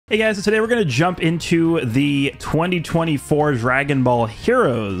Hey guys, so today we're going to jump into the 2024 Dragon Ball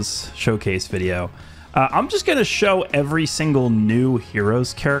Heroes showcase video. I'm just going to show every single new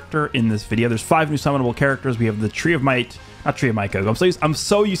Heroes character in this video. There's 5 new summonable characters. We have the Tree of Might, not Tree of Might Goku. I'm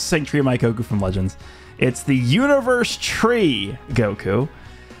so used to saying Tree of Might Goku from Legends. It's the Universe Tree Goku.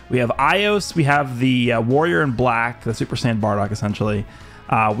 We have Ios, we have the Warrior in Black, the Super Saiyan Bardock essentially.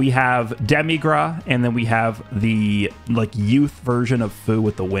 We have Demigra, and then we have the youth version of Fu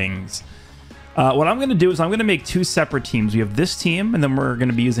with the wings. What I'm going to do is I'm going to make 2 separate teams. We have this team, and then we're going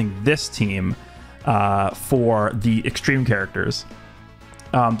to be using this team for the extreme characters.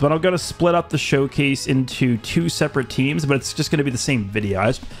 But I'm going to split up the showcase into 2 separate teams, but it's just going to be the same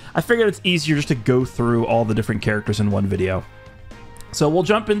video. I figured it's easier just to go through all the different characters in one video. So we'll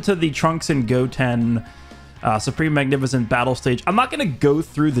jump into the Trunks and Goten Supreme Magnificent Battle Stage. I'm not going to go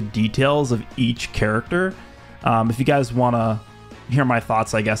through the details of each character. If you guys want to hear my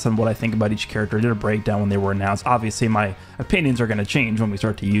thoughts, I guess, on what I think about each character, I did a breakdown when they were announced. Obviously, my opinions are going to change when we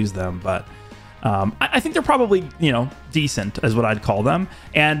start to use them, but I think they're probably, decent, is what I'd call them.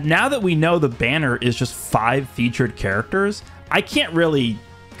 And now that we know the banner is just 5 featured characters, I can't really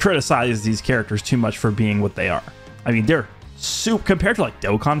criticize these characters too much for being what they are. I mean, they're compared to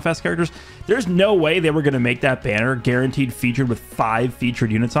Dokkan Fest characters, there's no way they were going to make that banner guaranteed featured with 5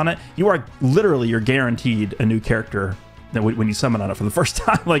 featured units on it. You're guaranteed a new character that when you summon on it for the first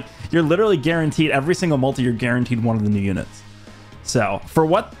time. You're literally guaranteed every single multi, you're guaranteed one of the new units. So for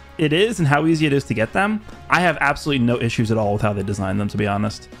what it is and how easy it is to get them, I have absolutely no issues at all with how they designed them, to be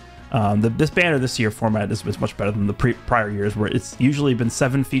honest. This banner this year format is much better than the prior years, where it's usually been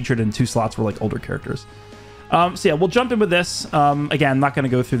 7 featured and 2 slots were older characters. So yeah, we'll jump in with this. Again, I'm not going to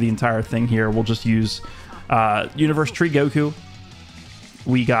go through the entire thing here. We'll just use Universe Tree Goku.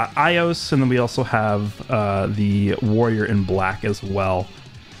 We got Ios, and then we also have the Warrior in Black as well.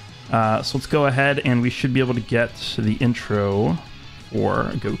 So let's go ahead, and we should be able to get the intro for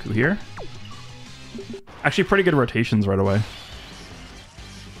Goku here. Actually, pretty good rotations right away.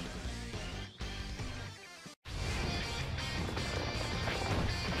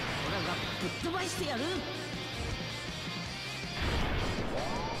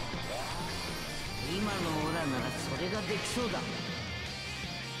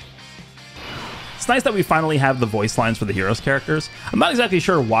 It's nice that we finally have the voice lines for the Heroes characters. I'm not exactly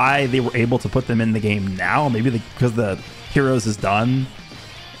sure why they were able to put them in the game now. Maybe because the Heroes is done,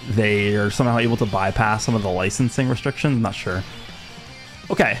 they are somehow able to bypass some of the licensing restrictions. I'm not sure.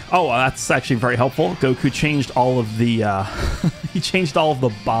 Okay. Oh, that's actually very helpful. Goku changed all of the he changed all of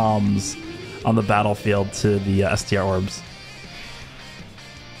the bombs on the battlefield to the STR orbs.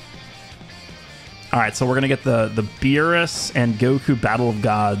 All right, so we're gonna get the Beerus and Goku Battle of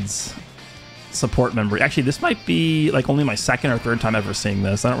Gods support member. Actually, this might be only my 2nd or 3rd time ever seeing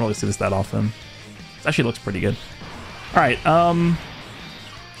this. I don't really see this that often. It actually looks pretty good. All right,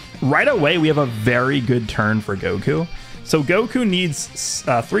 right away we have a very good turn for Goku. So Goku needs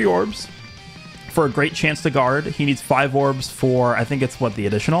 3 orbs for a great chance to guard. He needs 5 orbs for, I think it's the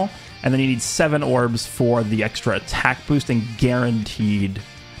additional, and then he needs 7 orbs for the extra attack boost and guaranteed.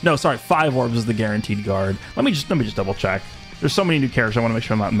 No, sorry, 5 orbs is the guaranteed guard. Let me just double check. There's so many new characters, I want to make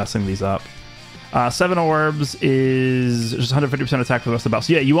sure I'm not messing these up. 7 orbs is just 150% attack for the rest of the battle.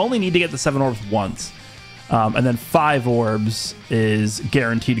 So yeah, you only need to get the 7 orbs once. And then 5 orbs is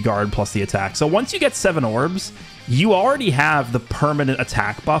guaranteed guard plus the attack. So once you get 7 orbs, you already have the permanent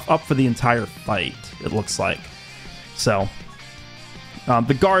attack buff up for the entire fight, it looks like. So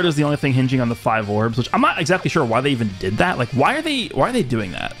the guard is the only thing hinging on the 5 orbs, which I'm not exactly sure why they even did that. Why are they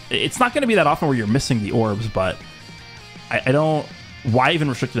doing that? It's not going to be that often where you're missing the orbs, but I don't... Why even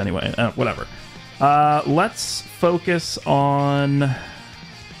restrict it anyway? Whatever. Let's focus on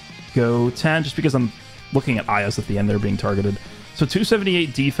Goten, just because I'm looking at Ios at the end there being targeted. So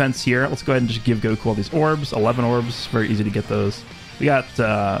 278 defense here. Let's go ahead and just give Goku all these orbs. 11 orbs, very easy to get those. We got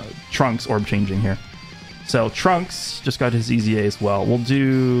Trunks orb changing here. So Trunks just got his EZA as well. We'll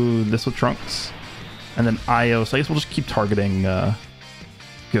do this with Trunks. And then Ios, I guess we'll just keep targeting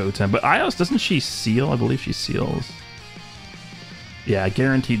Goten. But Ios, doesn't she seal? I believe she seals. Yeah,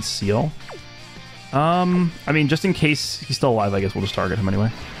 guaranteed seal. I mean, just in case he's still alive, I guess we'll just target him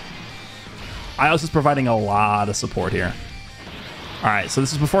anyway. Ios is providing a lot of support here. All right, so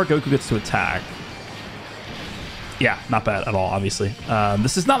this is before Goku gets to attack. Yeah, not bad at all, obviously.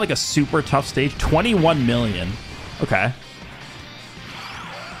 This is not a super tough stage. 21 million. Okay.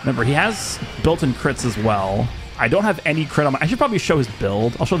 Remember, he has built-in crits as well. I don't have any crit on my... I should probably show his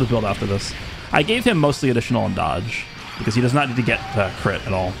build. I'll show the build after this. I gave him mostly additional and dodge because he does not need to get crit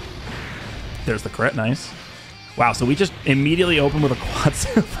at all. There's the crit, nice. Wow, so we just immediately open with a quad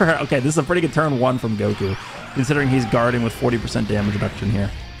super. Okay, this is a pretty good turn 1 from Goku, considering he's guarding with 40% damage reduction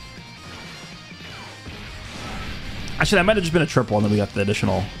here. Actually, that might have just been a triple, and then we got the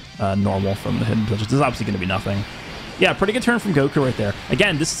additional normal from the hidden potential. This is obviously going to be nothing. Yeah, pretty good turn from Goku right there.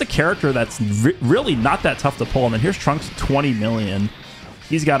 Again, this is a character that's really not that tough to pull. And then here's Trunks, 20 million.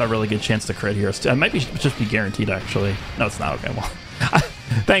 He's got a really good chance to crit here. It might be just be guaranteed, actually. No, it's not. Okay, well,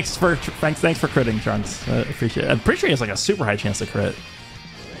 thanks for critting, Trunks. I appreciate it. I'm pretty sure he has like a super high chance to crit.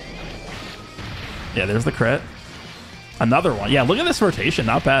 Yeah, there's the crit. Another one. Yeah, look at this rotation.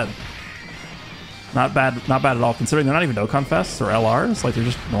 Not bad. Not bad at all, considering they're not even Dokkan Fests or LRs. Like, they're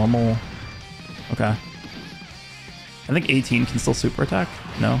just normal. Okay. I think 18 can still super attack.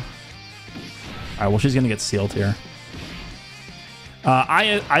 No? Alright, well, she's going to get sealed here.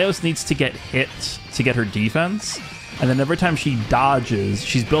 Ios needs to get hit to get her defense. And then every time she dodges,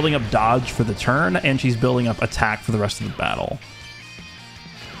 she's building up dodge for the turn, and she's building up attack for the rest of the battle.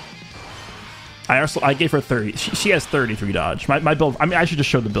 I gave her 30. She has 33 dodge. My build... I mean, I should just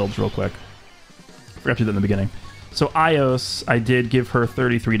show the builds real quick. Forgot to do that in the beginning. So Ios, I did give her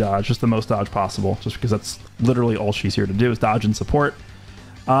 33 dodge, just the most dodge possible, just because that's literally all she's here to do is dodge and support.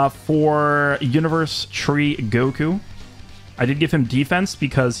 For Universe Tree Goku, I did give him defense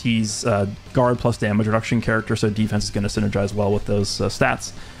because he's guard plus damage reduction character, so defense is going to synergize well with those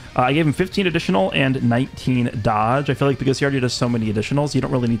stats. I gave him 15 additional and 19 dodge. I feel like because he already does so many additionals, you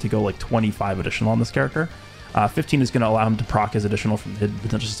don't really need to go like 25 additional on this character. 15 is going to allow him to proc his additional from the hidden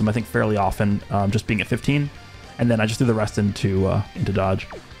potential system, I think, fairly often, just being at 15. And then I just threw the rest into dodge.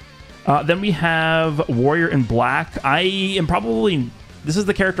 Then we have Warrior in Black. I am probably... This is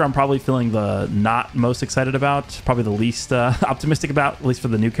the character I'm probably feeling the not most excited about. Probably the least optimistic about, at least for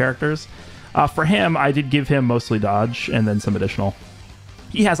the new characters. For him, I did give him mostly dodge and then some additional.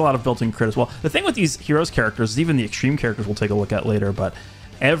 He has a lot of built-in crit as well. The thing with these Heroes characters is even the extreme characters we'll take a look at later, but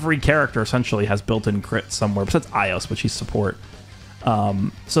every character essentially has built-in crit somewhere, besides Ios, which he's support.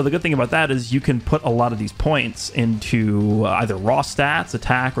 So the good thing about that is you can put a lot of these points into either raw stats,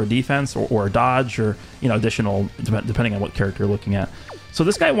 attack or defense, or dodge, or additional, depending on what character you're looking at. So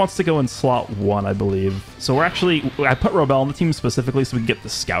this guy wants to go in slot 1, I believe. So I put Robel on the team specifically so we can get the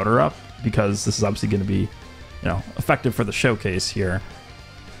Scouter up, because this is obviously going to be, effective for the showcase here.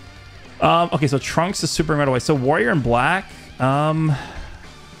 Okay, so Trunks is supering right away. So Warrior in Black,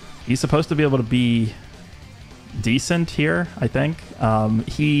 he's supposed to be able to be decent here, I think.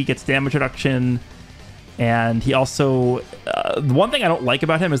 He gets damage reduction, and he also... the one thing I don't like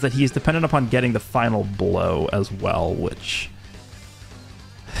about him is that he's dependent upon getting the final blow as well, which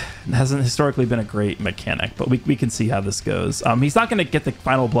hasn't historically been a great mechanic, but we can see how this goes. He's not going to get the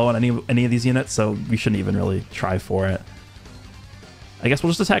final blow on any of these units, so we shouldn't even really try for it. I guess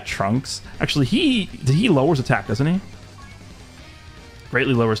we'll just attack Trunks. Actually, he lowers attack, doesn't he?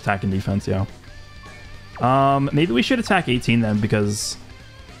 Greatly lowers attack and defense, yeah. Maybe we should attack 18 then, because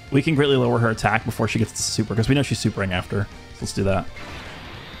we can greatly lower her attack before she gets to super, because we know she's supering after. So let's do that.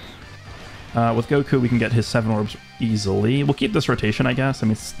 With Goku, we can get his 7 orbs easily. We'll keep this rotation, I guess. I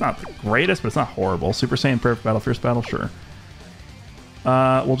mean, it's not the greatest, but it's not horrible. Super Saiyan, Perfect Battle, Fierce Battle, sure.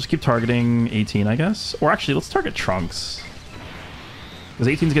 We'll just keep targeting 18, I guess. Or actually, let's target Trunks. Because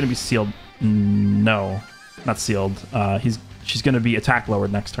 18 is going to be sealed. No, not sealed. She's going to be attack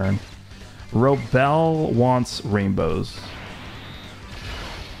lowered next turn. Robel wants rainbows.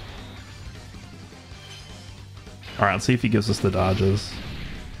 Alright, let's see if he gives us the dodges.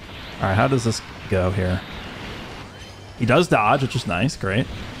 Alright, how does this go here? He does dodge, which is nice. Great.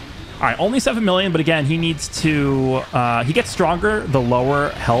 Alright, only 7 million, but again, he needs to... he gets stronger the lower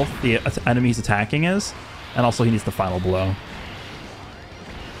health the enemy he's attacking is. And also he needs the final blow.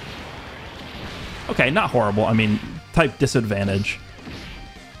 Okay, not horrible. I mean, type disadvantage.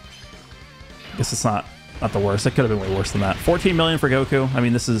 I guess it's not the worst. It could have been way worse than that. 14 million for Goku. I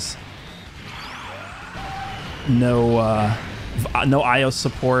mean, this is no Ios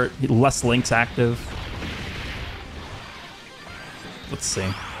support, less links active. Let's see.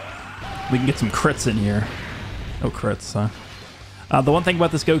 We can get some crits in here. No crits, huh? The one thing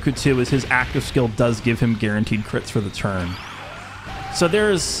about this Goku too is his active skill does give him guaranteed crits for the turn. So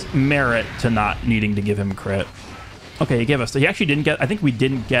there's merit to not needing to give him crit. Okay, he gave us... He actually didn't get... I think we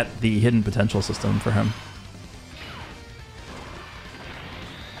didn't get the hidden potential system for him.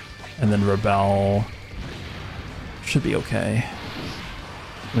 And then Rebel should be okay.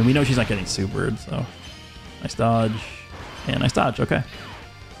 I mean, we know she's not getting supered, so... Nice dodge. And nice dodge, okay.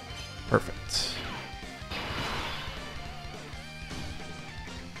 Perfect.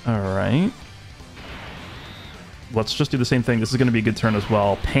 Alright. let's just do the same thing. This is going to be a good turn as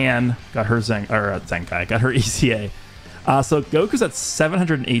well. Pan got her Zenkai, got her ECA. So Goku's at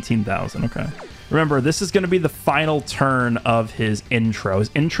 718,000. Okay. Remember, this is going to be the final turn of his intro. His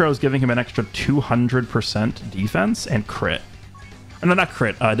intro is giving him an extra 200% defense and crit. No, not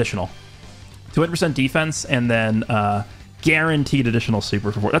crit, additional. 200% defense and then guaranteed additional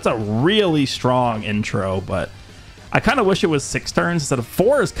super support. That's a really strong intro, but I kind of wish it was 6 turns instead of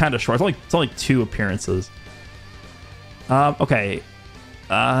 4 is kind of short. It's only 2 appearances. Okay.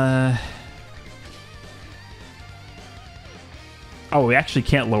 Oh, we actually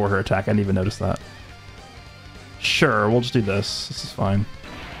can't lower her attack. I didn't even notice that. Sure, we'll just do this. This is fine.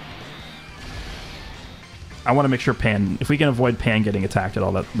 I want to make sure Pan... If we can avoid Pan getting attacked at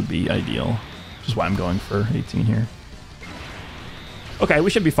all, that would be ideal. Which is why I'm going for 18 here. Okay, we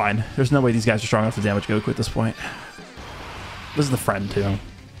should be fine. There's no way these guys are strong enough to damage Goku at this point. This is the friend, too.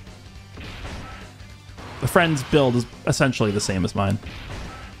 The friend's build is essentially the same as mine.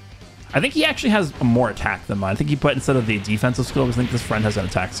 I think he actually has more attack than mine. I think he put, instead of the defensive skill, I think this friend has an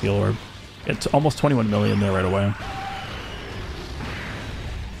attack skill, or it's almost 21 million there right away.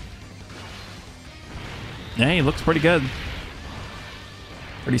 Yeah, he looks pretty good.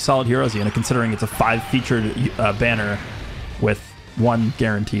 Pretty solid Heroes unit, considering it's a 5-featured banner with 1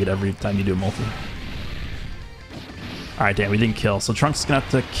 guaranteed every time you do a multi. Alright, damn, we didn't kill. So Trunks is going to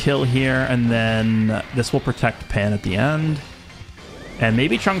have to kill here, and then this will protect Pan at the end. And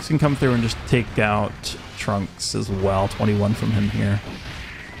maybe Trunks can come through and just take out Trunks as well. 21 from him here.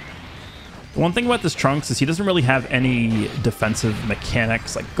 The one thing about this Trunks is he doesn't really have any defensive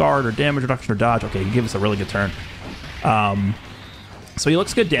mechanics like guard or damage reduction or dodge. Okay, he gave us a really good turn. So he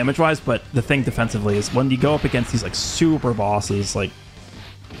looks good damage-wise, but the thing defensively is when you go up against these like super bosses, like,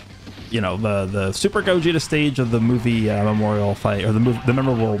 you know, the Super Gogeta stage of the movie Memorial Fight, or the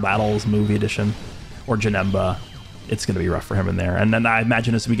Memorable Battles movie edition, or Janemba, it's going to be rough for him in there. And then I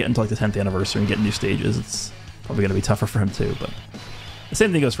imagine as we get into like the 10th anniversary and get new stages, it's probably going to be tougher for him too, but the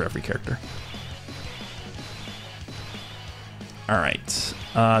same thing goes for every character. All right.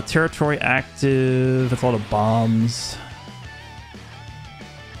 Territory active. That's a lot of bombs.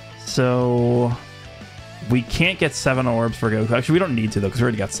 So we can't get 7 orbs for Goku. Actually, we don't need to, though, because we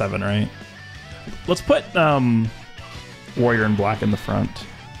already got 7, right? Let's put Warrior in black in the front.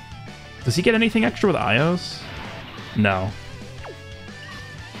 Does he get anything extra with Ios? No.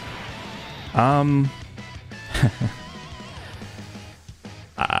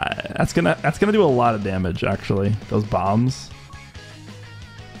 That's gonna do a lot of damage, actually. Those bombs.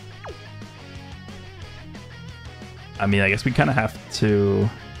 I mean, I guess we kind of have to.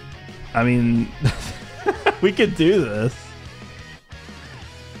 I mean, we could do this.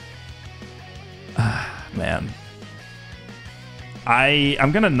 Man.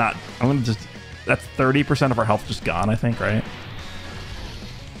 I'm gonna just. That's 30% of our health just gone, I think, right?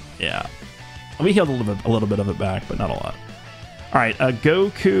 Yeah. We healed a little bit of it back, but not a lot. All right,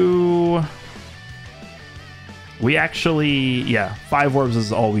 Goku. We actually, yeah, 5 orbs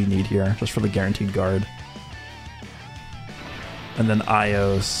is all we need here, just for the guaranteed guard. And then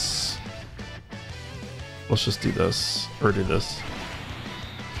Ios. Let's just do this, or do this.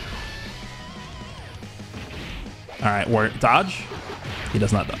 All right, dodge? He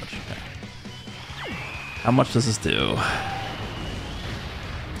does not dodge. Okay. How much does this do?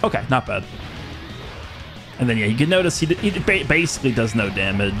 Okay, not bad. And then, yeah, you can notice he basically does no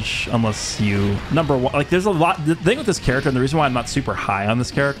damage unless you... Number one, like, there's a lot... The thing with this character, and the reason why I'm not super high on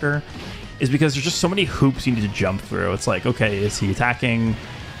this character, is because there's just so many hoops you need to jump through. It's like, okay, is he attacking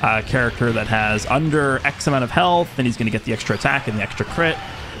a character that has under X amount of health, and he's going to get the extra attack and the extra crit?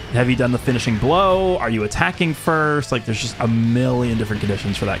 Have you done the finishing blow? Are you attacking first? Like, there's just a million different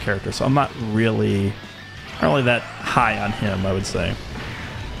conditions for that character, so I'm not really that high on him, I would say.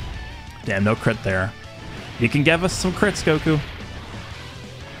 Damn, no crit there. You can give us some crits, Goku.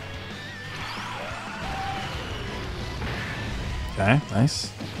 Okay,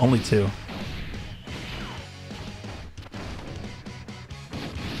 nice. Only 2.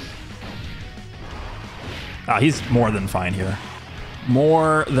 Ah, he's more than fine here.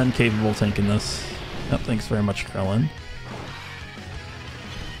 More than capable of tanking this. Yep, thanks very much, Krillin.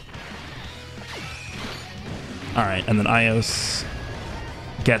 Alright, and then Ios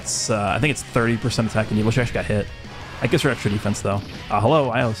gets, I think it's 30% attack and evil. She actually got hit. I guess her extra defense, though.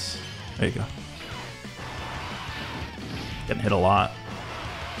 Hello, Ios. There you go. Getting hit a lot.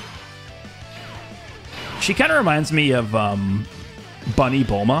 She kind of reminds me of Bunny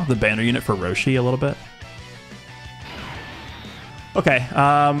Bulma, the banner unit for Roshi, a little bit. Okay,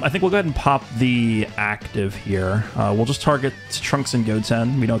 I think we'll go ahead and pop the active here. We'll just target Trunks and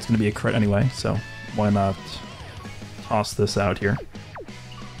Goten. We know it's going to be a crit anyway, so why not toss this out here.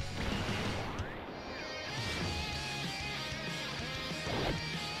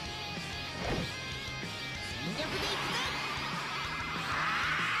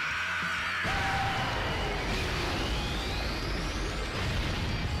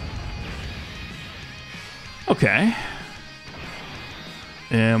 Okay.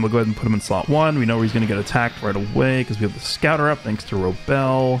 And we'll go ahead and put him in slot 1. We know where he's going to get attacked right away because we have the Scouter up thanks to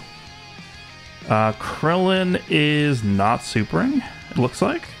Robel. Krillin is not supering, it looks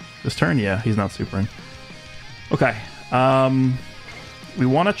like. This turn, yeah, he's not supering. Okay. We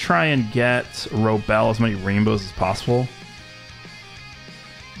want to try and get Robel as many rainbows as possible.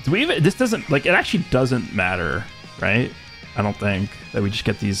 Do we even, this doesn't, like, it actually doesn't matter, right? I don't think that we just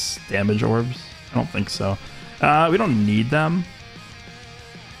get these damage orbs. I don't think so. We don't need them.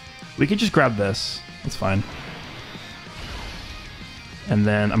 We could just grab this. That's fine. And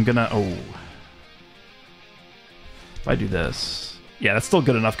then I'm gonna... Oh. If I do this... Yeah, that's still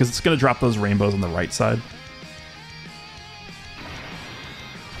good enough because it's gonna drop those rainbows on the right side.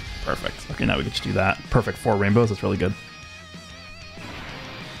 Perfect. Okay, now we can just do that. Perfect. 4 rainbows. That's really good.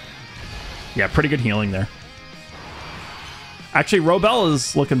 Yeah, pretty good healing there. Actually, Robel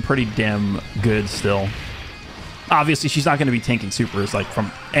is looking pretty damn good still. Obviously, she's not going to be tanking supers like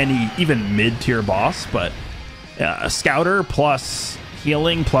from any even mid-tier boss, but a Scouter plus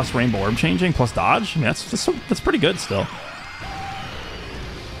healing plus Rainbow Orb changing plus dodge. I mean, that's pretty good still.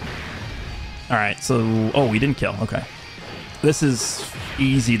 All right, so we didn't kill. Okay, this is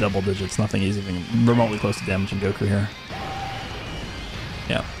easy double digits. Nothing is even remotely close to damaging Goku here.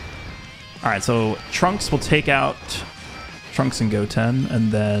 Yeah. All right, so Trunks will take out Trunks and Goten,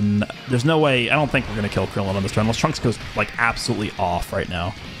 and then there's no way, I don't think we're going to kill Krillin on this turn, unless Trunks goes, like, absolutely off right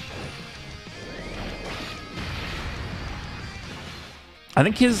now. I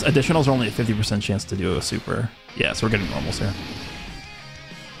think his additionals are only a 50% chance to do a super. Yeah, so we're getting normals here.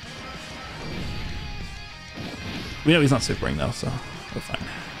 We know he's not supering, though, so we're fine.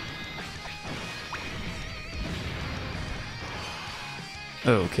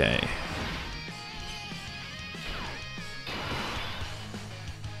 Okay.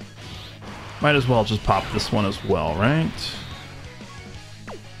 Might as well just pop this one as well, right?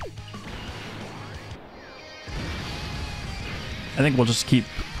 I think we'll just keep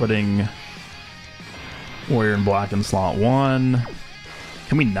putting Warrior in Black in slot 1.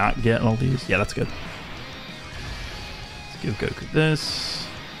 Can we not get all these? Yeah, that's good. Let's give Goku this.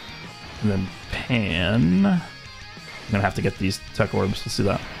 And then Pan. I'm gonna have to get these tech orbs. Let's do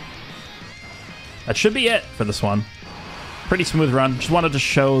that. That should be it for this one. Pretty smooth run. Just wanted to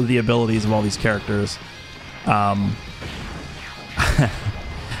show the abilities of all these characters.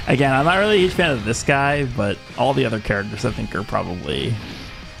 Again, I'm not really a huge fan of this guy, but all the other characters I think are probably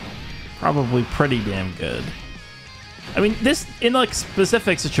pretty damn good. I mean, this, in like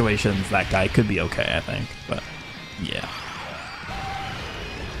specific situations, that guy could be okay, I think, but yeah.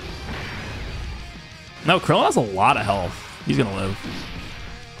 No, Krillin has a lot of health. He's gonna live.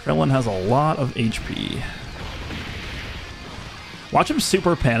 Krillin has a lot of HP. Watch him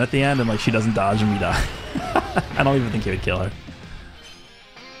super pan at the end and like she doesn't dodge and we die. I don't even think he would kill her.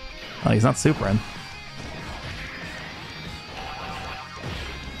 Oh, he's not supering.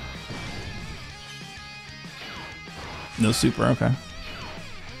 No super, okay.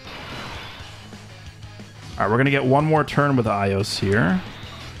 Alright, we're gonna get one more turn with Ios here.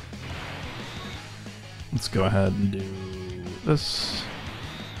 Let's go ahead and do this.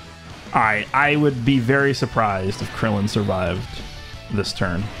 Alright, I would be very surprised if Krillin survived this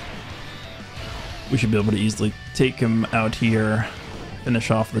turn. We should be able to easily take him out here,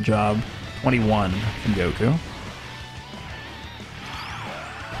 finish off the job. 21 from Goku.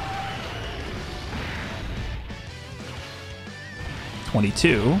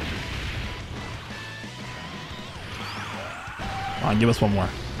 $22. Come on, give us one more.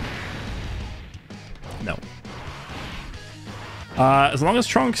 No. As long as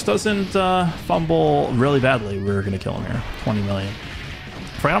Trunks doesn't fumble really badly, we're going to kill him here. 20 million.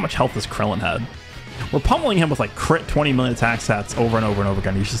 I forgot how much health this Krillin had. We're pummeling him with like crit 20 million attack stats over and over and over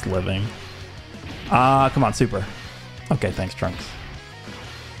again. He's just living. Come on, super. Okay, thanks, Trunks.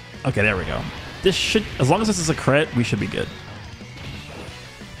 Okay, there we go. This should, as long as this is a crit, we should be good.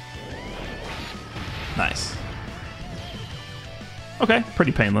 Nice. Okay,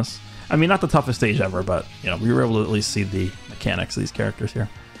 pretty painless. I mean, not the toughest stage ever, but, you know, we were able to at least see the mechanics of these characters here.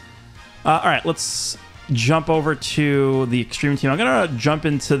 All right, let's jump over to the Extreme Team. I'm going to jump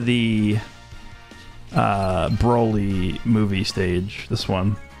into the Broly movie stage, this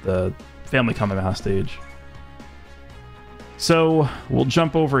one, the Family Kamehameha stage. So we'll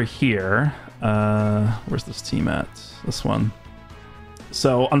jump over here. Where's this team at? This one.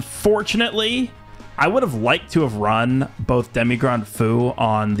 So unfortunately, I would have liked to have run both Demigra and Fu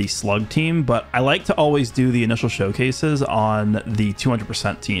on the Slug team, but I like to always do the initial showcases on the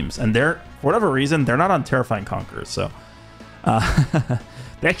 200% teams. And they're, for whatever reason, they're not on Terrifying Conquerors. So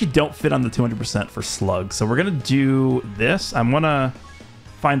they actually don't fit on the 200% for Slug. So we're going to do this. I'm going to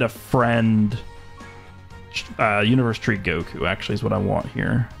find a friend. Universe Tree Goku actually is what I want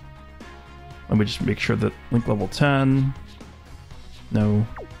here. Let me just make sure that link level 10. No.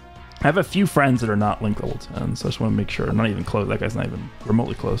 I have a few friends that are not link level 10, so I just want to make sure. I'm not even close. That guy's not even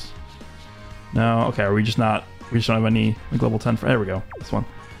remotely close. No, okay, are we just not... We just don't have any link level 10 for... There we go. This one.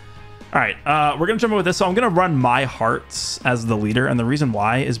 Alright, we're going to jump in with this. So I'm going to run my hearts as the leader, and the reason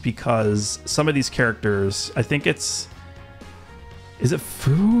why is because some of these characters... I think it's... Is it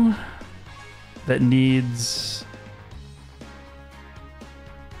Fu that needs...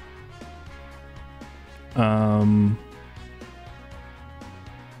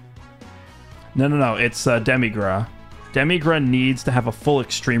 No. It's Demigra. Demigra needs to have a full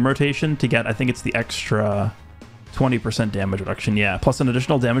extreme rotation to get, I think it's the extra 20% damage reduction. Yeah, plus an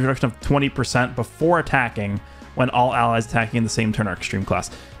additional damage reduction of 20% before attacking when all allies attacking in the same turn are extreme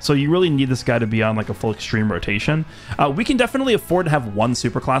class. So you really need this guy to be on like a full extreme rotation. We can definitely afford to have one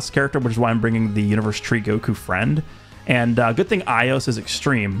superclass character, which is why I'm bringing the Universe Tree Goku friend. And good thing Ios is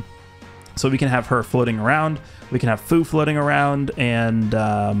extreme. So we can have her floating around. We can have Fu floating around, and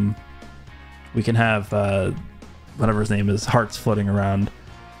we can have whatever his name is, Hearts floating around.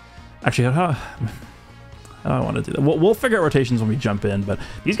 Actually, how do I want to do that? We'll figure out rotations when we jump in, but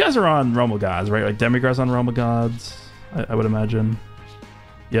these guys are on Realm of Gods, right? Like Demigra's on Realm of Gods, I would imagine.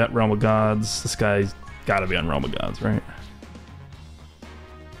 Yeah, Realm of Gods. This guy's got to be on Realm of Gods, right?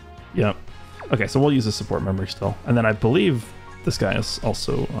 Yep. Okay, so we'll use the support memory still. And then I believe this guy is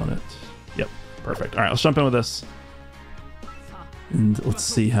also on it. Yep, perfect. All right, let's jump in with this. And let's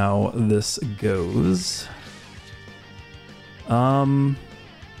see how this goes. I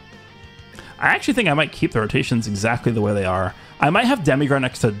actually think I might keep the rotations exactly the way they are. I might have Demigra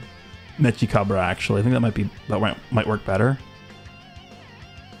next to Mechikabra, actually. I think that might work better.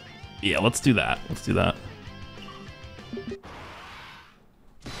 Yeah, let's do that. Let's do that.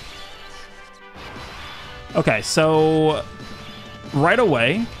 Okay, so right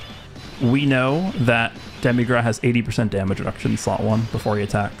away, we know that Demigra has 80% damage reduction in slot 1 before he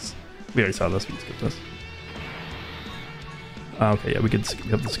attacks. We already saw this. We can skip this. Okay, yeah, we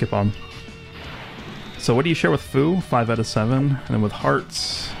have to skip on. So what do you share with Fu? 5 out of 7. And then with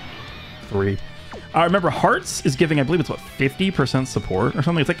Hearts, 3. Remember, Hearts is giving, I believe it's what, 50% support or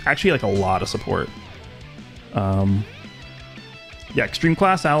something? It's like actually like a lot of support. Yeah, extreme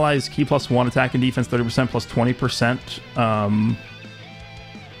class allies, key +1 attack and defense, 30% plus 20%.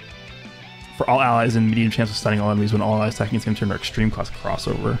 For all allies and medium chance of stunning all enemies when all allies attacking the same turn are extreme class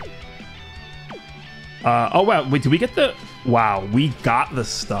crossover. Oh wow, wait, did we get the... Wow, we got the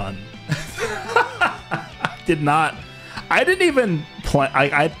stun. I didn't even play...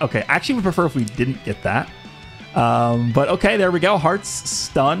 Okay, actually would prefer if we didn't get that. But okay, there we go. Hearts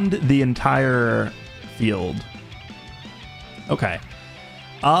stunned the entire field. Okay.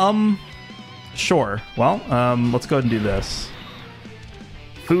 Sure. Well, let's go ahead and do this.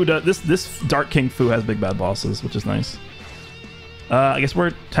 Fu this Dark King Fu has big bad bosses, which is nice. I guess we're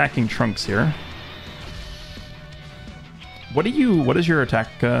attacking Trunks here. What is your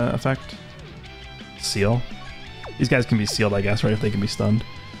attack effect? Seal. These guys can be sealed, I guess, right? If they can be stunned.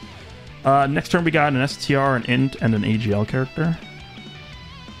 Next turn we got an STR, an Int, and an AGL character.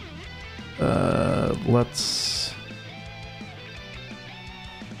 Let's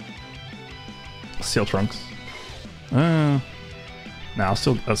seal Trunks. Nah, I'll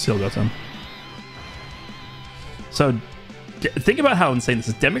seal Goten. So think about how insane this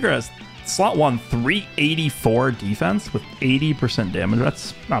is. Demigra has slot 1 384 defense with 80% damage.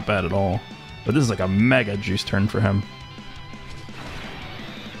 That's not bad at all. But this is like a mega juice turn for him.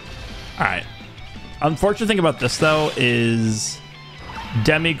 Alright. Unfortunate thing about this though is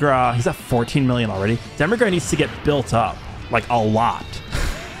Demigra, he's at 14 million already. Demigra needs to get built up like a lot.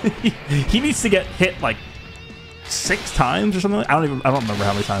 He needs to get hit like 6 times or something. I don't remember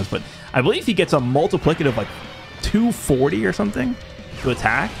how many times, but I believe he gets a multiplicative like 240 or something to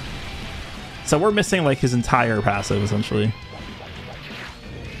attack. So we're missing like his entire passive essentially.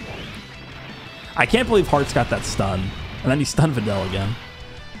 I can't believe Hearts got that stun. And then he stunned Videl again.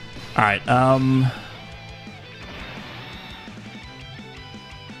 Alright,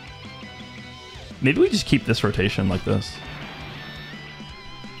 maybe we just keep this rotation like this.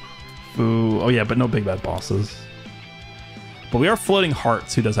 Ooh, oh yeah, but no big bad bosses. But we are floating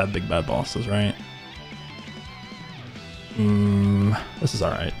Hearts, who does have big bad bosses, right? This is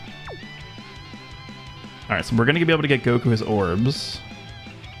alright. Alright, so we're going to be able to get Goku his orbs.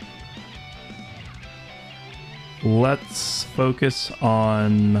 Let's focus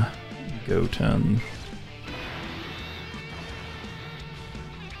on Goten.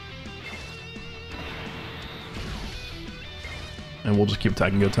 And we'll just keep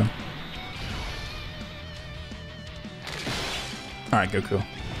attacking Goten. Alright, Goku.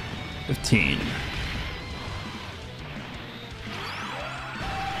 15.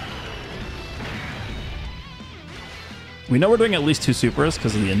 We know we're doing at least 2 supers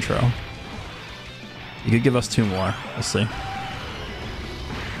because of the intro. You could give us 2 more. We'll see.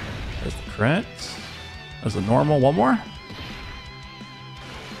 There's the crit. There's the normal. 1 more?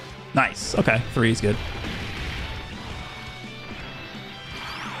 Nice. Okay, 3 is good.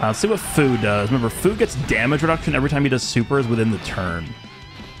 Let's see what Fu does. Remember, Fu gets damage reduction every time he does supers within the turn.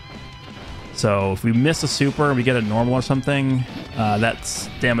 So if we miss a super and we get a normal or something, that's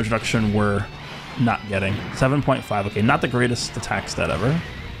damage reduction we're not getting. 7.5. Okay, not the greatest attack stat ever.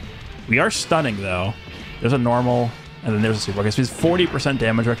 We are stunning, though. There's a normal, and then there's a super. Okay, so he's 40%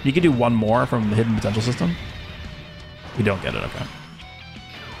 damage reduction. You can do 1 more from the hidden potential system. We don't get it. Okay.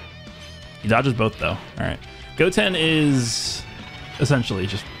 He dodges both, though. All right. Goten is essentially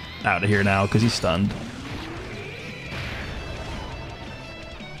just out of here now because he's stunned.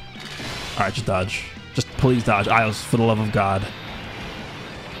 All right, just dodge. Just please dodge. Ios, for the love of God.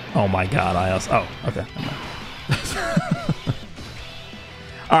 Oh my God, Ios. Oh, okay.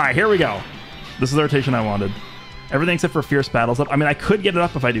 All right, here we go. This is the rotation I wanted. Everything except for Fierce Battle's up. I mean, I could get it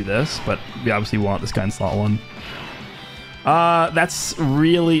up if I do this, but we obviously want this guy in slot 1. That's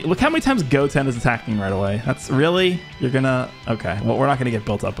really... Look how many times Goten is attacking right away. That's really... You're gonna... Okay, well, we're not gonna get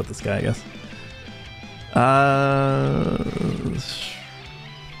built up with this guy, I guess.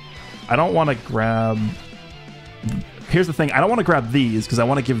 I don't want to grab... Here's the thing. I don't want to grab these because I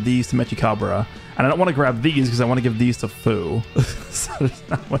want to give these to Mechikabura. And I don't want to grab these because I want to give these to Fu. So there's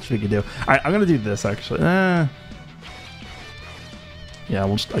not much we can do. All right, I'm going to do this, actually. Yeah, I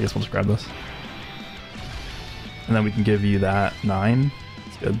guess we'll just grab this. And then we can give you that 9.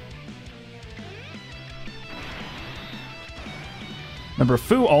 That's good. Remember,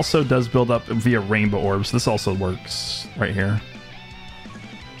 Fu also does build up via Rainbow Orbs. So this also works right here.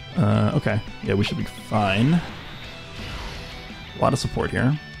 Okay. Yeah, we should be fine. A lot of support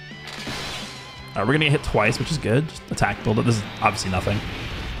here. We're going to get hit twice, which is good. Just attack build up. This is obviously nothing.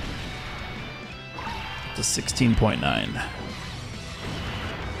 To 16.9.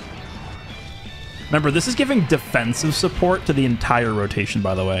 Remember, this is giving defensive support to the entire rotation,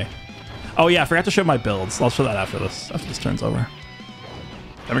 by the way. Oh, yeah, I forgot to show my builds. I'll show that after this turn's over.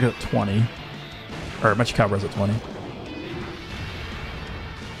 Then we're going to 20. Or Mechikabura's at 20.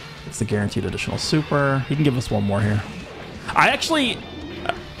 It's the guaranteed additional super. He can give us 1 more here. I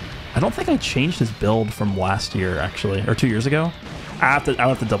don't think I changed his build from last year, actually, or 2 years ago. I'll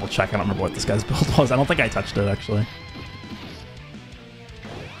have to double check. I don't remember what this guy's build was. I don't think I touched it, actually.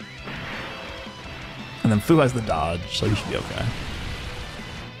 And then Fu has the dodge, so he should be okay.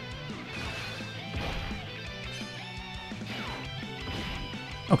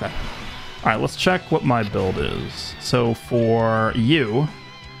 Okay. All right, let's check what my build is. So for you,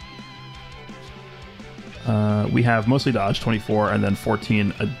 we have mostly dodge, 24, and then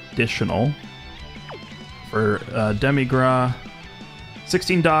 14 additional. For Demigra,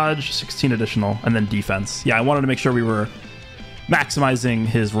 16 dodge, 16 additional, and then defense. Yeah, I wanted to make sure we were maximizing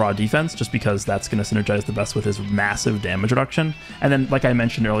his raw defense, just because that's going to synergize the best with his massive damage reduction. And then, like I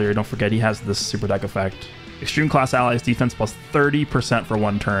mentioned earlier, don't forget he has this super deck effect. Extreme class allies defense plus 30% for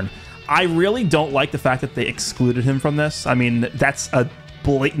 1 turn. I really don't like the fact that they excluded him from this. I mean, that's a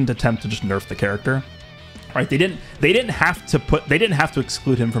blatant attempt to just nerf the character. Right? They didn't have to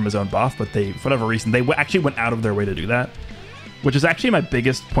exclude him from his own buff, but they, for whatever reason, they actually went out of their way to do that. Which is actually my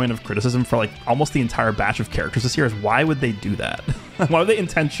biggest point of criticism for like almost the entire batch of characters this year is why would they do that? Why would they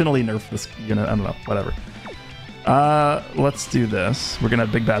intentionally nerf this unit? I don't know. Whatever. Let's do this. We're gonna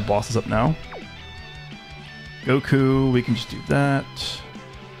have big bad bosses up now. Goku, we can just do that.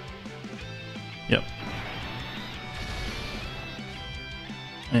 Yep.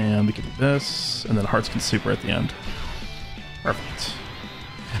 And we can do this, and then Hearts can super at the end. Perfect.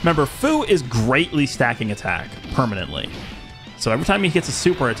 Remember, Fu is greatly stacking attack permanently. So every time he gets a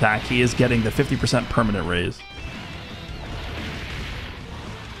super attack, he is getting the 50% permanent raise.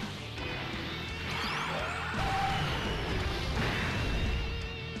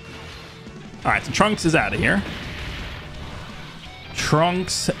 Alright, so Trunks is out of here.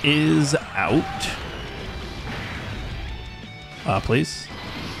 Trunks is out. Please.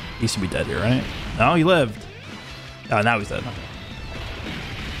 He should be dead here, right? No, he lived. Now he's dead. Okay.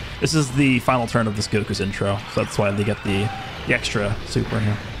 This is the final turn of this Goku's intro, so that's why they get the extra super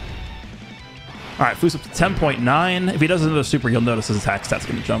here. All right, Fu's up to 10.9. If he does another super, you'll notice his attack stat's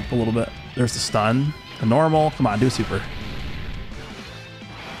going to jump a little bit. There's the stun, the normal. Come on, do a super.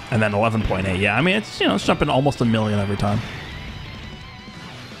 And then 11.8. Yeah, I mean, it's, it's jumping almost a million every time.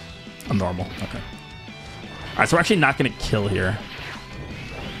 A normal. Okay. All right, so we're actually not going to kill here.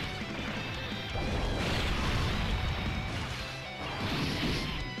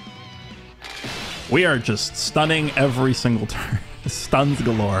 We are just stunning every single turn. Stuns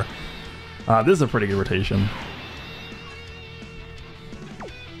galore. This is a pretty good rotation.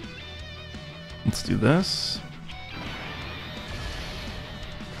 Let's do this.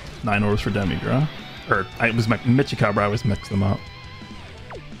 9 orbs for Demigra. Or, it was my Michikabra, I always mix them up.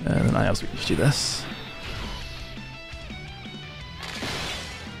 And then I also just do this.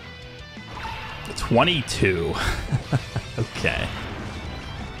 22. Okay.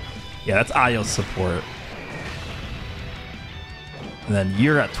 Yeah, that's Io's support. And then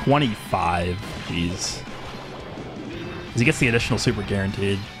you're at 25. Jeez. Because he gets the additional super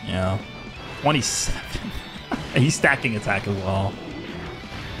guaranteed. Yeah. 27. He's stacking attack as well.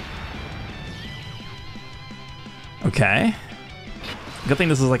 Okay. Good thing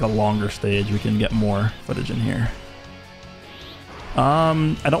this is like a longer stage. We can get more footage in here.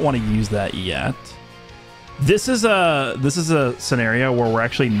 I don't want to use that yet. This is a scenario where we're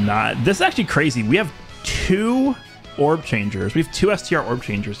actually not. This is actually crazy. We have 2 orb changers. We have 2 STR orb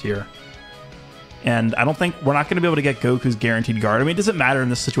changers here. And I don't think we're not going to be able to get Goku's guaranteed guard. I mean, it doesn't matter in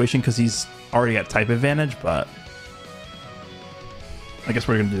this situation because he's already got type advantage, but I guess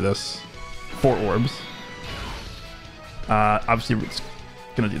we're going to do this. 4 orbs. Obviously, we're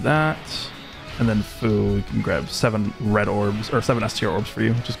going to do that. And then Fu, we can grab 7 red orbs, or 7 STR orbs for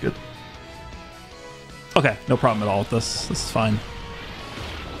you, which is good. Okay, no problem at all with this. This is fine.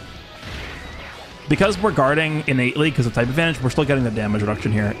 Because we're guarding innately because of type advantage, we're still getting the damage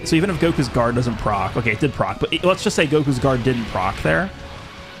reduction here. So even if Goku's guard doesn't proc, okay, it did proc, but let's just say Goku's guard didn't proc there,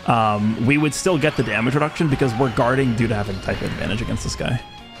 we would still get the damage reduction because we're guarding due to having type advantage against this guy.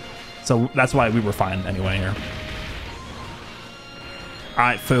 So that's why we were fine anyway here. All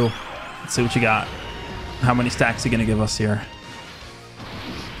right, Fu, let's see what you got. How many stacks are you going to give us here?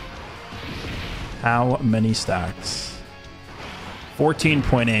 How many stacks?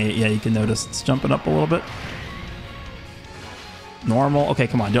 14.8. Yeah, you can notice it's jumping up a little bit. Normal. Okay,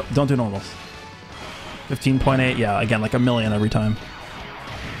 come on. Don't do normals. 15.8. Yeah, again, like a million every time.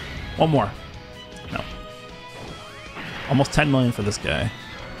 One more. No. Almost 10 million for this guy.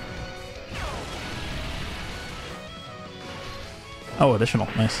 Oh, additional.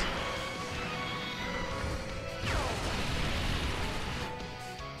 Nice.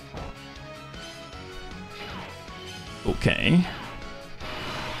 Okay.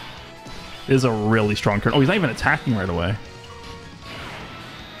 This is a really strong turn. Oh, he's not even attacking right away.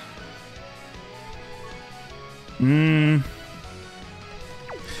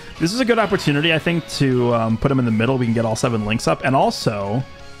 This is a good opportunity, I think, to put him in the middle. We can get all 7 links up. And also,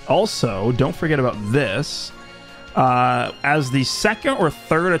 don't forget about this. As the second or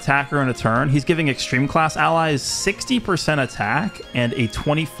third attacker in a turn, he's giving extreme class allies 60% attack and a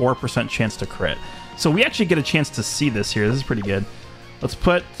 24% chance to crit. So we actually get a chance to see this here. This is pretty good. Let's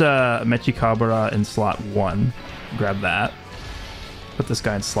put Michikabra in slot 1. Grab that. Put this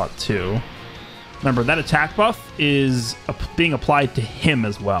guy in slot 2. Remember, that attack buff is being applied to him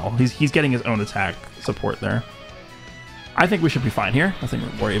as well. He's getting his own attack support there. I think we should be fine here. Nothing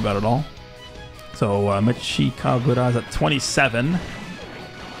to worry about at all. So Michikabra is at 27.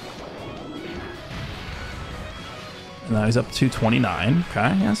 And now he's up to 29.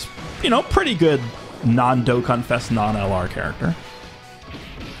 Okay, yes. Pretty good non-Dokkan Fest, non-LR character.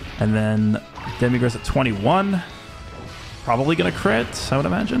 And then Demigra's at 21. Probably going to crit, I would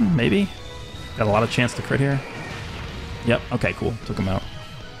imagine. Maybe. Got a lot of chance to crit here. Yep. Okay, cool. Took him out.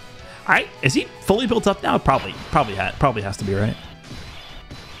 All right. Is he fully built up now? Probably has to be, right?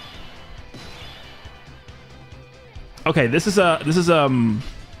 Okay, this is a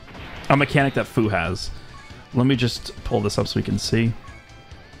mechanic that Fu has. Let me just pull this up so we can see.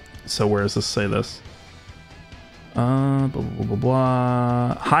 So where does this say this? Blah, blah, blah,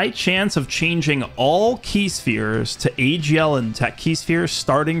 blah. High chance of changing all key spheres to AGL and tech key spheres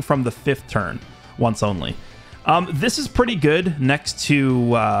starting from the 5th turn, once only. This is pretty good next to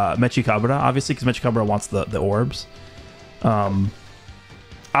Michikabra, obviously, because Michikabra wants the orbs.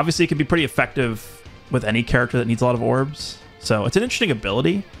 Obviously, it can be pretty effective with any character that needs a lot of orbs. So it's an interesting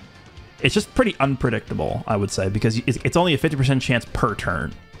ability. It's just pretty unpredictable, I would say, because it's only a 50% chance per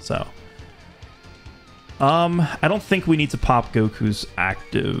turn. So, I don't think we need to pop Goku's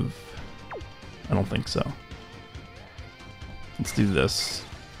active. I don't think so. Let's do this.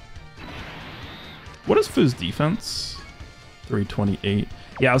 What is Fu's defense? 328.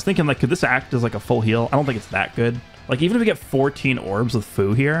 Yeah, I was thinking, like, could this act as like a full heal? I don't think it's that good. Like, even if we get 14 orbs with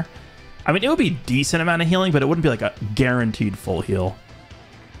Fu here, I mean, it would be a decent amount of healing, but it wouldn't be like a guaranteed full heal.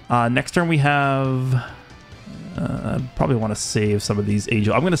 Next turn we have... I'd probably want to save some of these age...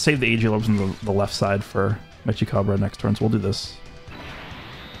 I'm going to save the age orbs on the left side for Mechikabra next turn, so we'll do this.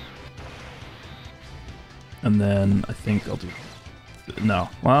 And then I think I'll do... No.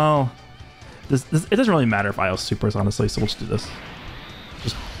 Well, it doesn't really matter if Io supers, honestly, so we'll just do this.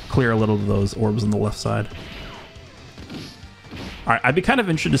 Just clear a little of those orbs on the left side. All right, I'd be kind of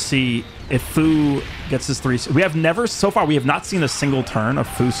interested to see if Fu gets his 3... We have never... So far, we have not seen a single turn of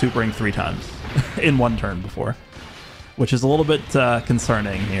Fu supering 3 times in one turn before, which is a little bit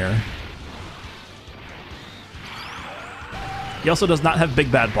concerning here. He also does not have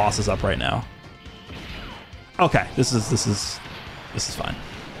big bad bosses up right now. Okay, this is fine.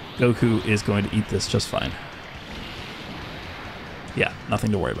 Goku is going to eat this just fine. Yeah,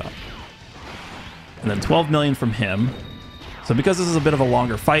 nothing to worry about. And then 12 million from him. So because this is a bit of a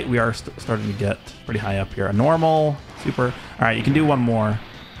longer fight, we are starting to get pretty high up here. A normal, super. All right, you can do one more.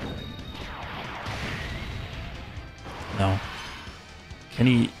 No. Can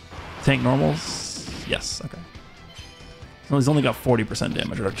he tank normals? Yes, okay. So he's only got 40%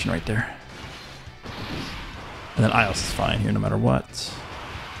 damage reduction right there. And then Ios is fine here no matter what.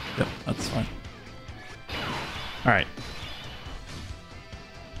 Yep, that's fine. All right.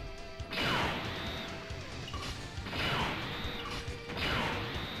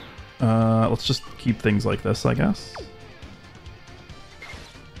 Let's just keep things like this, I guess.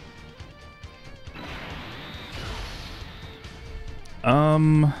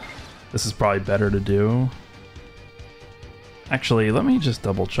 This is probably better to do. Actually, let me just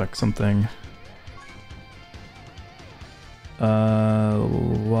double check something.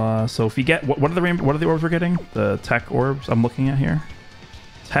 So if you get what are the orbs we're getting? The tech orbs I'm looking at here.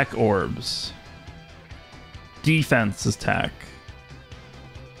 Tech orbs. Defense is tech.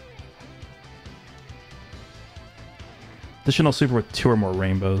 Additional super with 2 or more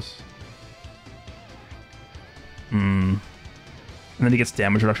rainbows. And then he gets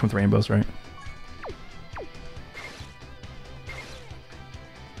damage reduction with rainbows, right?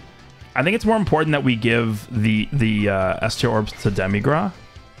 I think it's more important that we give the S tier orbs to Demigra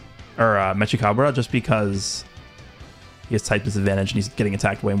or Mechikabra, just because he has type disadvantage and he's getting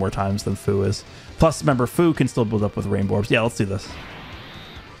attacked way more times than Fu is. Plus, remember, Fu can still build up with rainbow orbs. Yeah, let's do this.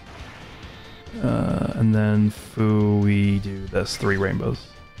 And then Fu, we do this 3 rainbows.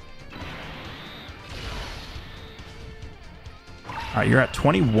 All right, you're at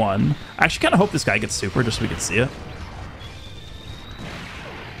 21. I actually kind of hope this guy gets super just so we can see it.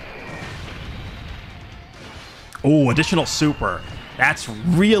 Oh, additional super. That's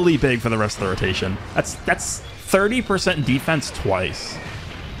really big for the rest of the rotation. That's 30% defense twice.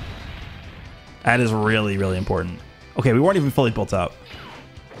 That is really, really important. Okay, we weren't even fully built up.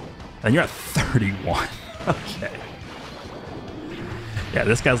 And you're at 31. Okay. Yeah,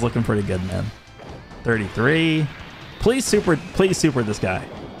 this guy's looking pretty good, man. 33. Please super this guy.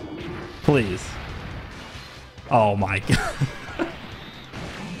 Please. Oh my god.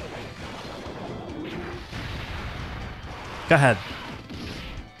 Go ahead.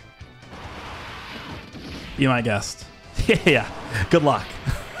 Be my guest. Yeah. Good luck.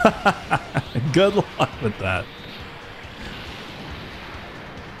 Good luck with that.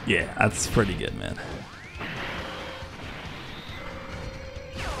 Yeah, that's pretty good, man.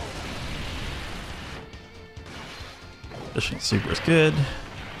 Additional super is good.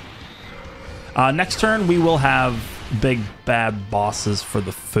 Next turn, we will have big bad bosses for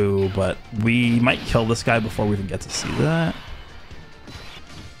the Fu, but we might kill this guy before we even get to see that.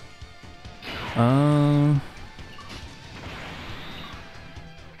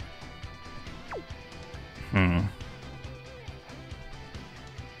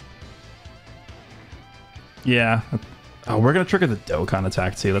 Yeah. Oh, we're gonna trigger the Dokkan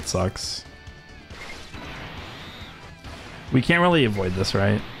attack too. That sucks. We can't really avoid this,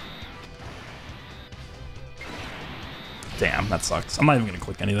 right? Damn, that sucks. I'm not even gonna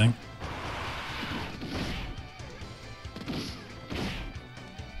click anything.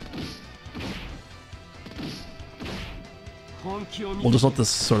 We'll just let this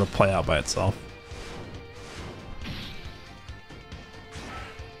sort of play out by itself.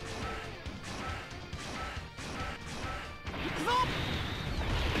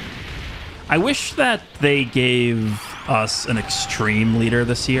 I wish that they gave us an extreme leader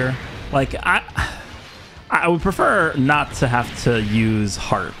this year. Like, I would prefer not to have to use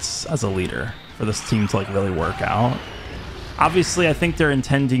hearts as a leader for this team to like really work out. Obviously, I think they're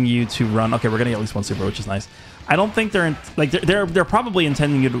intending you to run. Okay, we're gonna get at least one super, which is nice. I don't think they're probably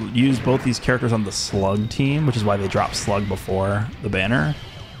intending you to use both these characters on the Slug team, which is why they dropped Slug before the banner.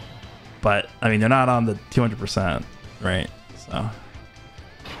 But I mean, they're not on the 200%, right? So.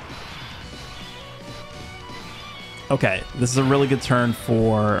 Okay, this is a really good turn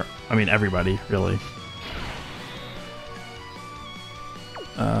for, I mean, everybody, really.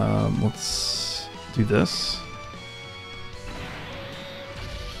 Let's do this.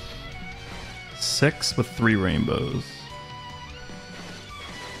 6 with 3 rainbows.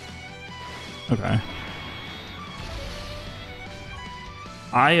 Okay.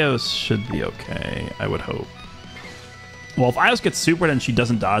 Ios should be okay, I would hope. Well, if Ios gets supered and she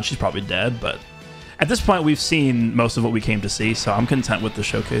doesn't dodge, she's probably dead, but at this point, we've seen most of what we came to see, so I'm content with the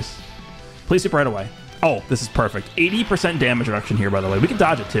showcase. Please super right away. Oh, this is perfect. 80% damage reduction here, by the way. We can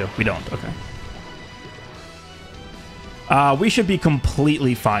dodge it, too. We don't. Okay. We should be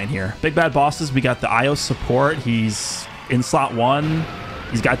completely fine here. Big bad bosses, we got the Ios support. He's in slot 1.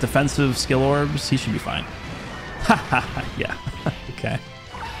 He's got defensive skill orbs. He should be fine. Yeah. Okay.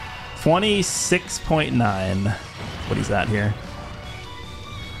 26.9. What is that here?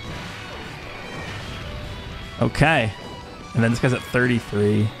 Okay. And then this guy's at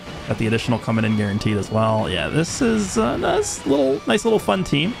 33. Got the additional coming in guaranteed as well. Yeah, this is a nice little fun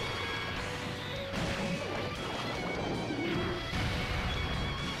team.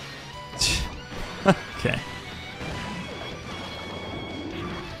 Okay.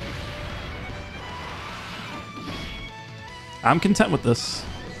 I'm content with this.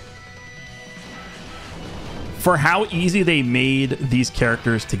 For how easy they made these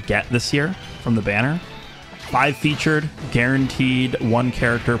characters to get this year from the banner. 5 featured, guaranteed 1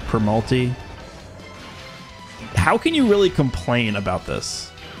 character per multi. How can you really complain about this?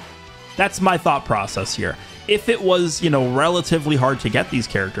 That's my thought process here. If it was, you know, relatively hard to get these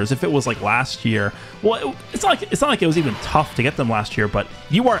characters, if it was like last year, well, it's not like it was even tough to get them last year, but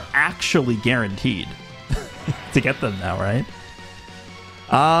you are actually guaranteed to get them now, right?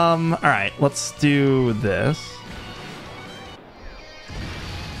 All right, let's do this.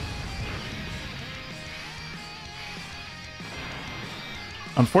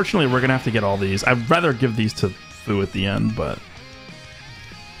 Unfortunately, we're gonna have to get all these. I'd rather give these to Fu at the end, but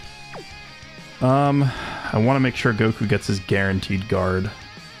I want to make sure Goku gets his guaranteed guard,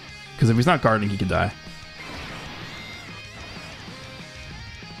 because if he's not guarding, he could die.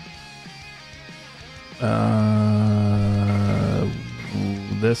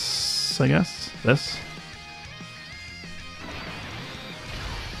 This, I guess. This.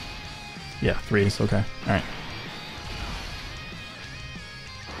 Yeah, 3 is okay. All right.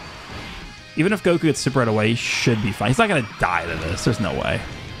 Even if Goku gets super right away, he should be fine. He's not going to die to this. There's no way.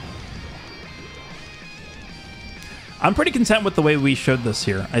 I'm pretty content with the way we showed this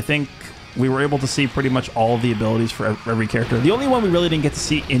here. I think we were able to see pretty much all of the abilities for every character. The only one we really didn't get to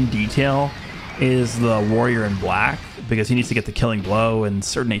see in detail is the Warrior in Black, because he needs to get the Killing Blow and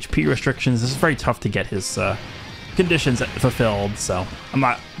certain HP restrictions. This is very tough to get his conditions fulfilled, so I'm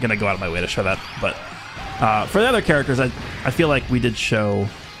not going to go out of my way to show that. But for the other characters, I feel like we did show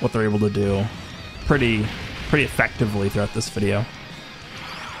what they're able to do pretty effectively throughout this video.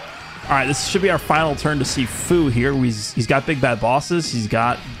 All right, this should be our final turn to see Fu here. He's got big bad bosses. He's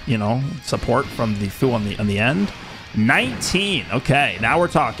got, you know, support from the Fu on the end. 19. Okay, now we're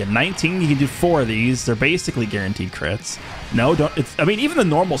talking. 19. You can do 4 of these. They're basically guaranteed crits. No, don't. I mean, even the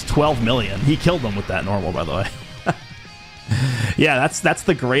normal's 12 million. He killed them with that normal, by the way. Yeah, that's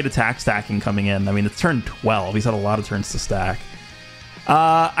the great attack stacking coming in. I mean, it's turn 12. He's had a lot of turns to stack.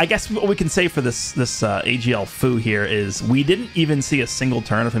 I guess what we can say for this AGL Fu here is we didn't even see a single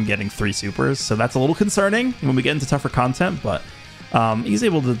turn of him getting 3 supers, so that's a little concerning when we get into tougher content, but he's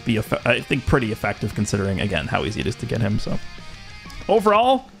able to be, I think, pretty effective considering, again, how easy it is to get him. So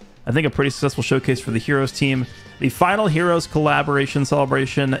overall, I think a pretty successful showcase for the Heroes team. The final Heroes collaboration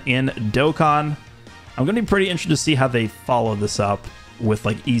celebration in Dokkan. I'm going to be pretty interested to see how they follow this up with,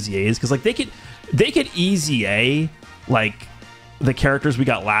 like, Easy A's, because, like, they could Easy A, like, the characters we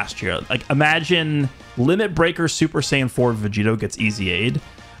got last year. Like, imagine Limit Breaker Super Saiyan 4 Vegito gets Easy Aid,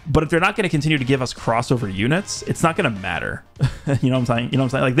 but if they're not going to continue to give us crossover units, it's not going to matter. You know what I'm saying? You know what I'm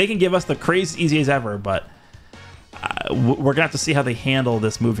saying? Like, they can give us the craziest Easy A's ever, but we're going to have to see how they handle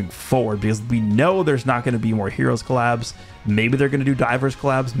this moving forward, because we know there's not going to be more Heroes collabs. Maybe they're going to do Divers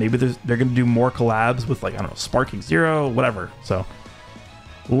collabs. Maybe they're going to do more collabs with, like, I don't know, Sparking Zero, whatever. So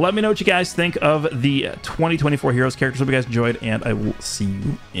Let me know what you guys think of the 2024 Heroes characters. Hope you guys enjoyed, and I will see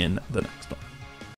you in the next one.